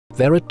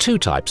There are two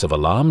types of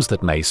alarms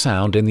that may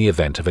sound in the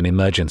event of an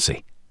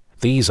emergency.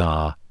 These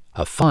are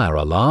a fire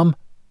alarm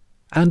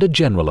and a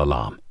general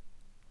alarm.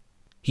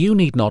 You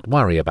need not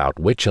worry about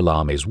which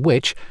alarm is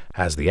which,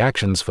 as the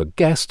actions for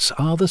guests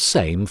are the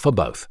same for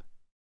both.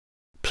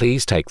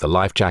 Please take the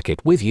life jacket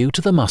with you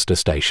to the muster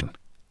station.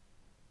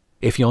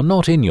 If you're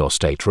not in your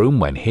stateroom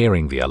when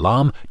hearing the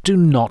alarm, do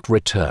not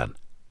return.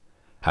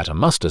 At a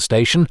muster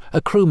station, a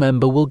crew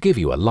member will give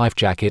you a life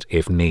jacket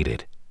if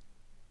needed.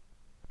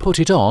 Put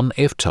it on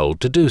if told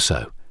to do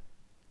so.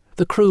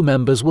 The crew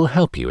members will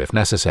help you if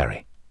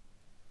necessary.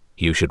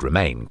 You should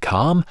remain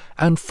calm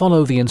and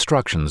follow the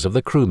instructions of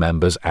the crew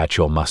members at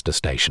your muster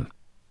station.